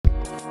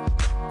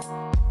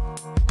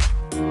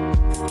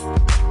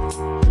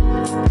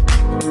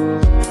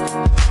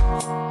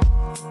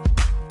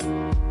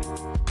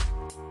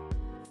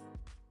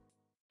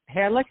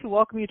I'd like to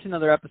welcome you to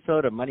another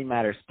episode of Money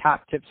Matters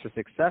Top Tips for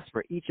Success,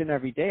 where each and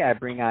every day I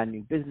bring on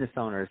new business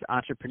owners,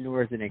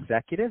 entrepreneurs, and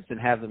executives and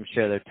have them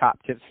share their top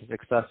tips for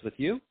success with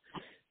you.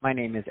 My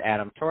name is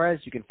Adam Torres.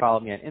 You can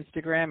follow me on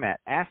Instagram at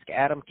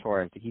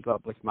AskAdamTorres to keep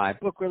up with my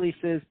book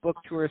releases, book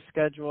tour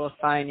schedule,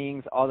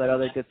 signings, all that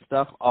other good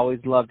stuff. Always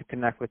love to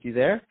connect with you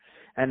there.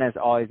 And as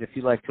always, if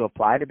you'd like to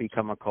apply to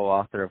become a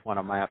co-author of one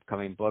of my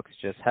upcoming books,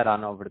 just head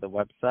on over to the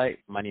website,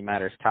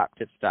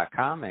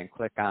 moneymatterstoptips.com, and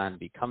click on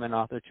Become an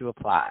Author to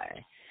apply.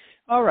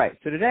 All right,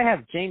 so today I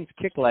have James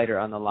Kicklighter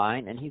on the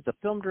line, and he's a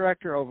film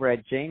director over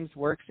at James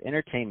Works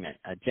Entertainment.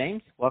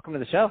 James, welcome to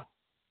the show.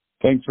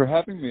 Thanks for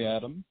having me,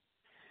 Adam.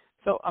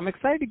 So I'm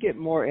excited to get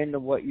more into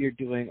what you're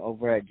doing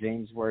over at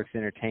James Works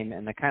Entertainment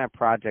and the kind of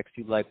projects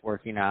you like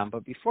working on.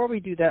 But before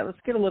we do that, let's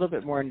get a little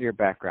bit more into your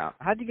background.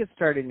 How did you get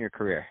started in your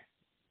career?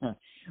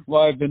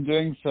 Well, I've been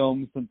doing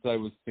film since I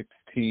was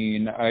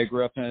 16. I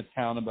grew up in a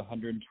town of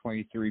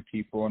 123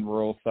 people in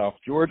rural South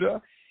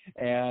Georgia,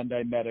 and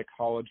I met a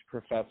college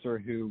professor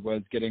who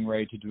was getting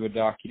ready to do a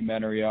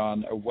documentary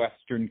on a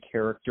Western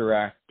character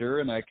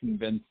actor, and I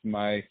convinced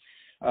my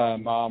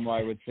mom when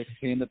I was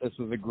 16 that this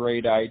was a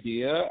great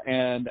idea.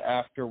 And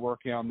after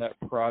working on that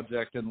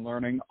project and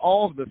learning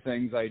all of the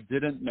things I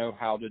didn't know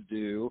how to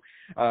do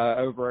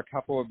over a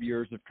couple of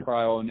years of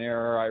trial and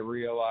error, I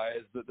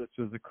realized that this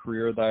was a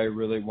career that I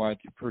really wanted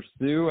to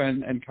pursue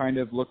and kind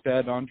of looked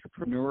at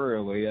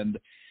entrepreneurially. And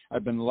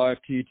I've been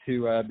lucky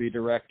to be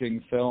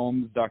directing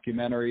films,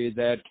 documentaries,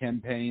 ad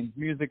campaigns,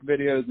 music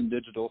videos, and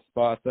digital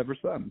spots ever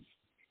since.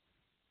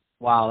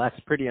 Wow, that's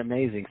pretty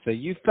amazing. So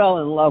you fell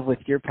in love with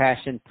your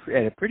passion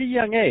at a pretty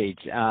young age,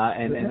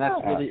 and that's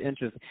really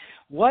interesting.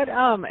 What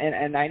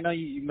and I know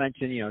you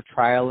mentioned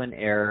trial and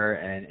error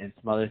and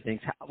some other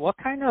things. What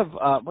kind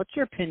of what's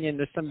your opinion?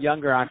 There's some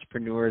younger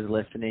entrepreneurs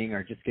listening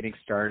or just getting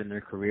started in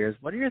their careers.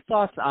 What are your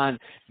thoughts on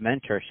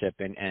mentorship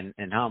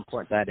and how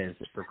important that is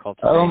for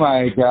cultivating? Oh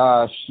my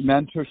gosh,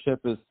 mentorship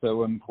is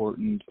so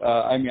important.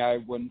 I mean, I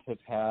wouldn't have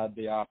had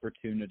the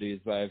opportunities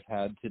I've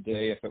had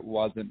today if it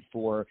wasn't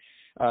for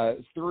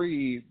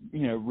three,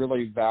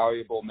 really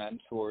valuable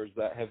mentors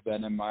that have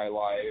been in my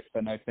life,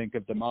 and I think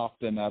of them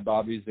often.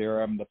 Bobby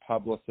Zeram, the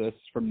publicist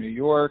from New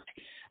York.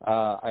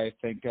 I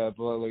think of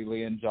Lily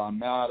Lee and John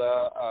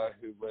Mata,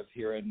 who live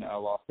here in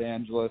Los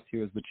Angeles. He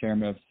was the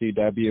chairman of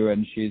CW,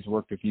 and she's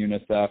worked with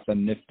UNICEF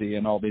and NIFTY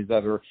and all these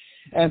other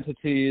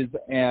entities.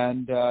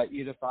 And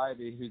Edith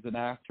Ivey, who's an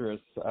actress.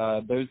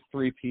 Those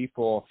three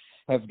people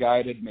have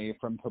guided me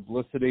from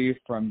publicity,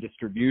 from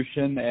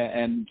distribution,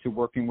 and to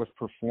working with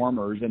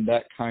performers. And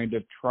that kind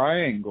of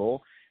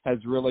triangle has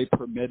really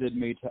permitted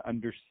me to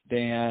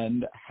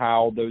understand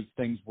how those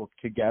things work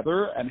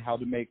together and how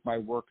to make my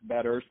work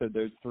better so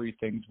those three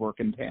things work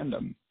in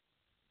tandem.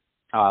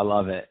 Oh, I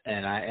love it.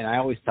 And I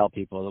always tell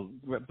people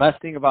the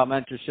best thing about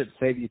mentorship,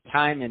 save you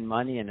time and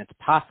money, and it's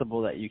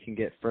possible that you can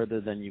get further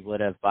than you would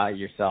have by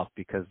yourself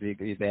because they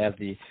have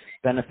the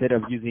benefit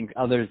of using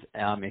others'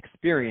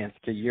 experience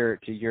to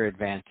your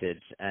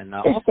advantage. And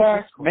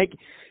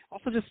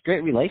also just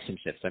great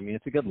relationships. I mean,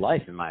 it's a good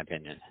life, in my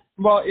opinion.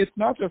 Well, it's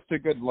not just a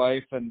good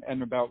life and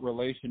about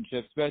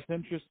relationships, but it's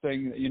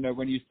interesting,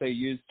 when you say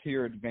use to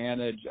your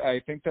advantage,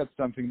 I think that's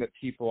something that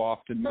people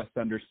often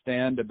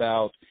misunderstand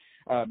about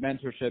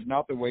mentorship,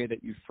 not the way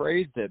that you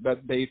phrased it, but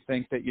they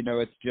think that,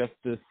 it's just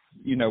this,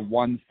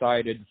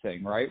 one-sided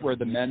thing, right? Where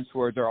the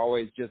mentors are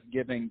always just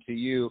giving to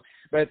you,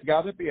 but it's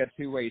got to be a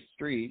two-way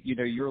street.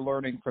 You're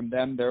learning from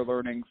them, they're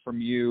learning from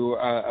you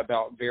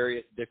about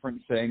various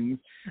different things,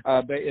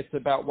 but it's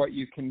about what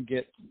you can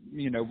get,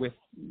 with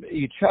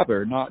each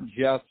other, not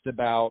just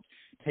about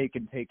take.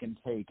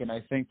 And I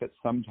think that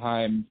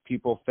sometimes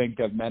people think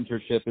of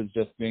mentorship as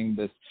just being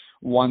this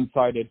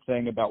one-sided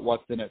thing about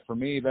what's in it for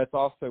me. That's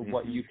also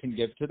what you can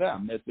give to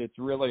them. It's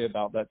really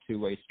about that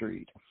two-way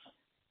street.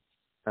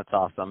 That's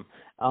awesome.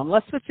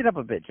 Let's switch it up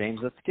a bit, James.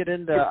 Let's get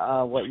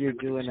into what you're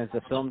doing as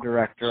a film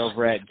director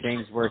over at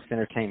James Works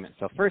Entertainment.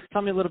 So first,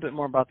 tell me a little bit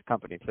more about the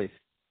company, please.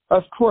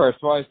 Of course.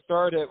 Well, I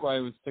started when I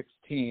was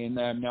 16.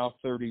 I'm now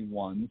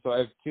 31. So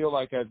I feel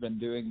like I've been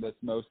doing this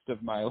most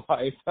of my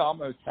life,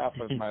 almost half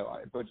of my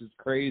life, which is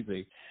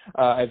crazy.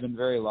 I've been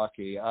very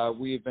lucky.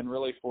 We've been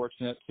really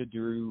fortunate to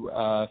do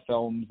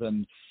films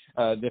and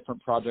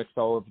different projects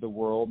all over the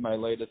world. My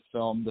latest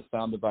film, The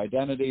Sound of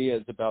Identity,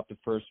 is about the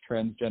first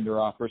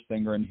transgender opera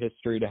singer in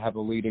history to have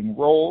a leading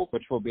role,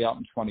 which will be out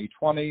in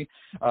 2020.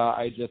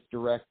 I just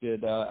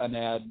directed an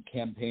ad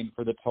campaign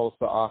for the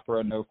Tulsa Opera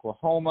in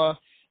Oklahoma.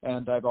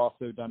 And I've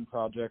also done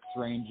projects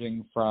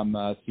ranging from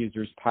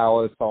Caesar's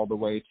Palace all the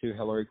way to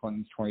Hillary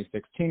Clinton's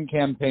 2016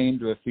 campaign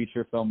to a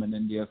feature film in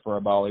India for a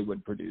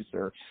Bollywood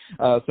producer.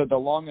 So the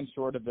long and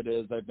short of it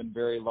is I've been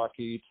very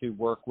lucky to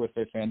work with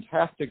a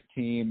fantastic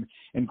team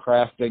in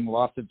crafting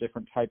lots of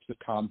different types of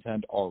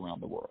content all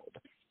around the world.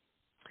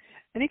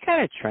 Any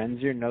kind of trends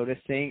you're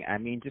noticing? I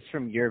mean, just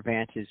from your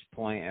vantage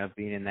point of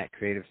being in that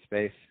creative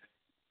space?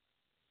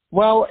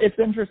 Well, it's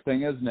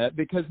interesting, isn't it?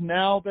 Because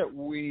now that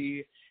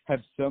we have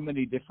so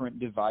many different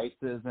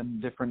devices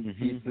and different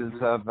pieces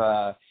of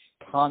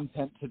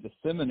content to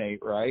disseminate,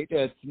 right?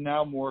 It's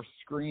now more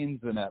screens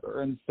than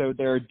ever. And so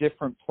there are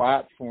different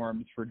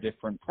platforms for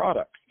different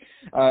products.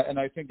 And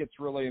I think it's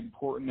really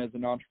important as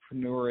an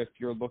entrepreneur, if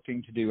you're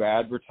looking to do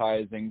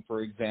advertising,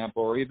 for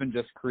example, or even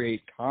just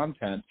create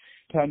content,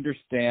 to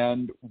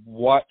understand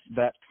what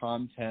that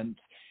content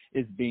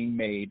is being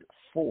made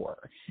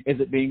for. Is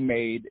it being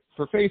made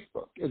for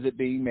Facebook? Is it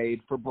being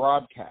made for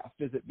broadcast?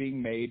 Is it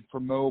being made for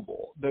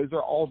mobile? Those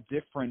are all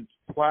different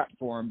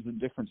platforms and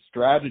different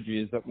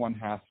strategies that one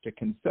has to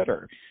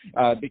consider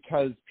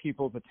because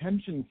people's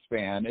attention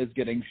span is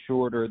getting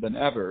shorter than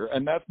ever.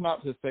 And that's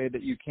not to say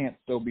that you can't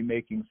still be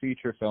making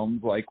feature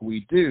films like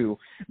we do,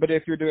 but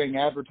if you're doing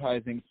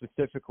advertising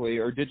specifically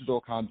or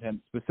digital content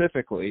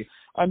specifically,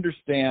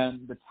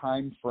 understand the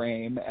time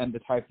frame and the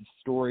type of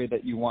story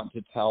that you want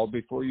to tell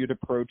before you'd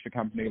approach a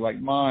company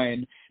like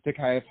mine to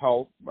kind of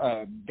help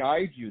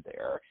guide you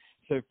there.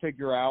 So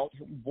figure out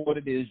what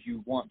it is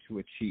you want to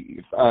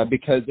achieve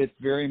because it's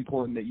very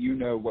important that you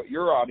know what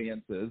your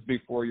audience is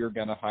before you're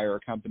going to hire a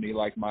company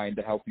like mine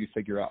to help you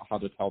figure out how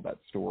to tell that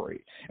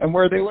story and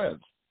where they live.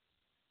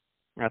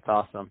 That's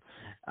awesome.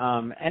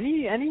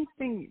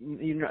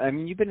 Anything, I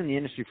mean, you've been in the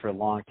industry for a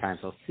long time,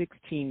 so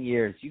 16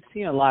 years. You've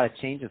seen a lot of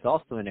changes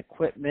also in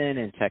equipment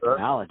and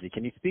technology. Sure.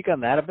 Can you speak on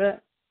that a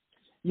bit?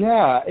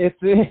 Yeah,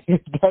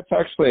 that's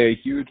actually a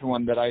huge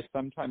one that I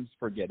sometimes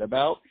forget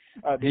about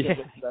because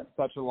it's been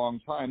such a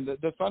long time.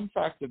 The fun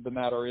fact of the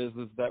matter is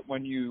that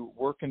when you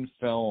work in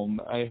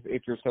film,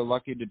 if you're so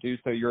lucky to do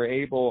so, you're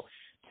able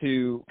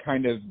to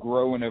kind of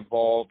grow and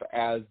evolve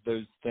as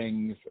those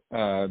things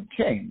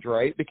change,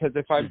 right? Because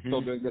if I'm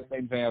still doing the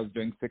same thing I was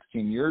doing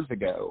 16 years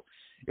ago,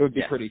 it would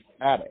be pretty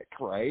static,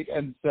 right?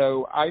 And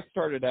so I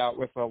started out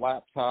with a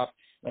laptop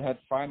that had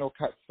Final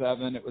Cut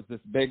 7. It was this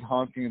big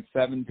honking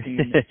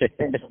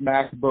 17-inch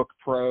MacBook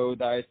Pro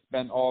that I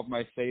spent all of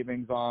my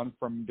savings on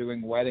from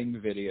doing wedding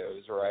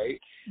videos, right?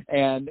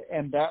 And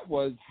that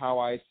was how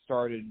I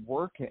started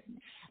working.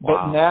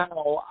 Wow. But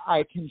now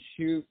I can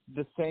shoot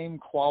the same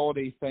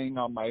quality thing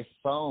on my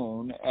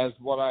phone as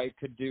what I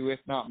could do, if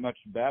not much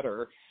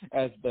better,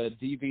 as the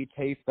DV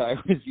tape that I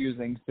was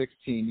using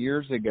 16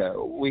 years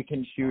ago. We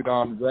can shoot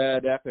on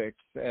Red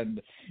Epics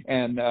and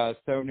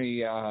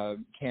Sony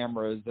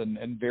cameras and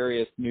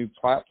various new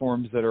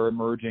platforms that are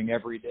emerging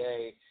every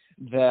day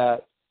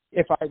that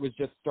if I was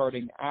just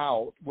starting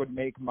out would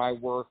make my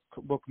work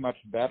look much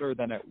better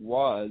than it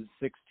was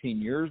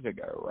 16 years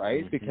ago,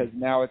 right? Because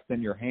now it's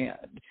in your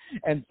hand.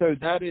 And so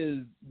that is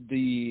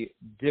the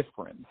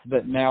difference,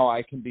 that now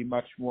I can be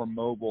much more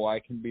mobile. I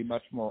can be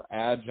much more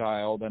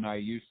agile than I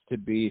used to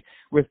be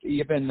with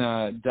even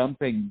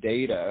dumping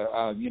data,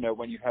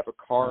 when you have a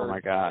car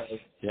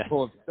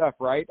full of stuff,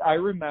 right? I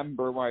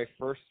remember when I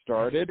first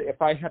started,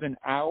 if I had an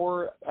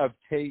hour of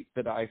tape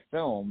that I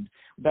filmed,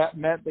 that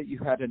meant that you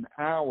had an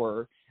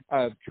hour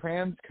of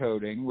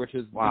transcoding, which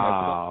is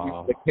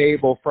the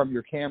cable from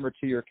your camera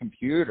to your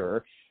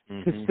computer,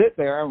 to sit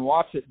there and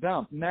watch it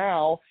dump.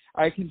 Now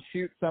I can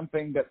shoot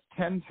something that's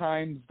 10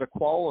 times the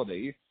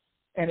quality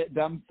and it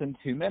dumps in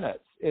 2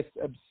 minutes. It's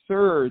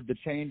absurd, the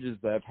changes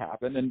that have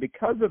happened. And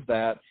because of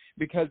that,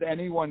 because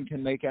anyone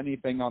can make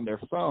anything on their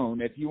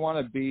phone, if you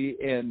want to be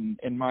in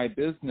my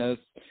business,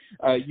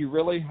 you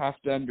really have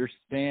to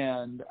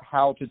understand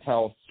how to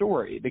tell a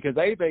story. Because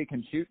they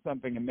can shoot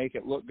something and make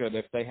it look good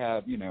if they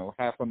have,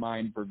 half a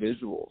mind for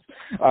visuals.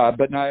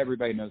 But not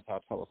everybody knows how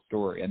to tell a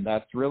story. And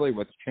that's really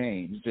what's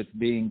changed. It's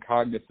being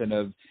cognizant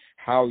of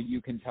how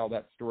you can tell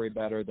that story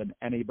better than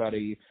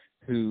anybody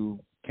who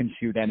can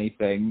shoot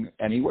anything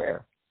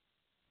anywhere.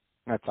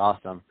 That's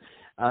awesome.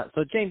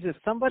 So James, if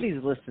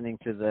somebody's listening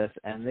to this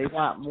and they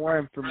want more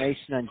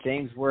information on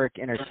James' work,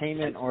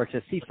 entertainment, or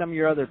to see some of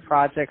your other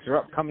projects or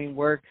upcoming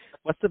work,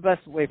 what's the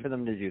best way for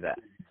them to do that?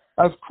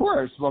 Of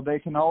course. Well, they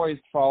can always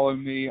follow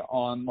me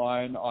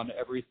online on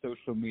every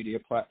social media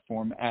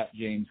platform at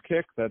James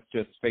Kick. That's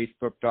just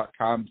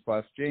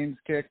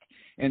facebook.com/JamesKick,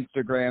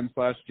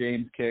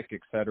 Instagram/JamesKick,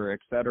 et cetera,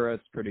 et cetera.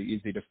 It's pretty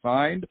easy to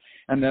find.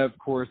 And then, of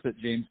course, at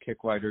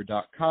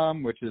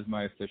JamesKicklighter.com, which is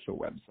my official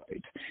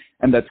website.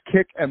 And that's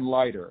Kick and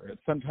Lighter. It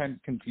sometimes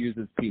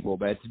confuses people,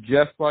 but it's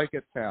just like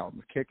it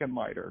sounds, Kick and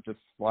Lighter, just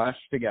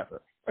slashed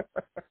together.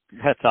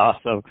 That's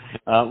awesome.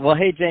 Well,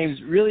 hey,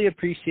 James, really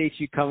appreciate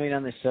you coming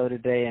on the show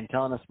today and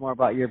telling us more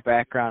about your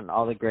background and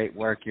all the great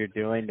work you're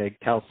doing to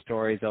tell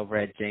stories over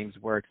at James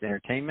Works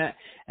Entertainment.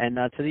 And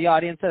to the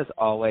audience, as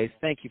always,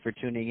 thank you for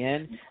tuning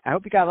in. I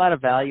hope you got a lot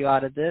of value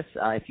out of this.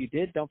 If you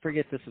did, don't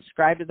forget to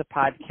subscribe to the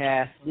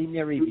podcast, leave me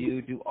a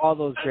review, do all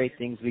those great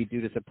things we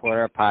do to support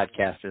our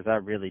podcasters. I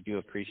really do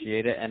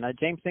appreciate it. And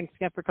James, thanks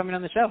again for coming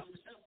on the show.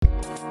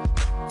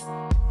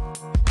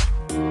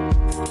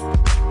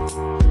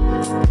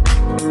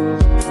 Thank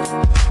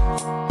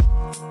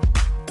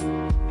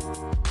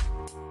you.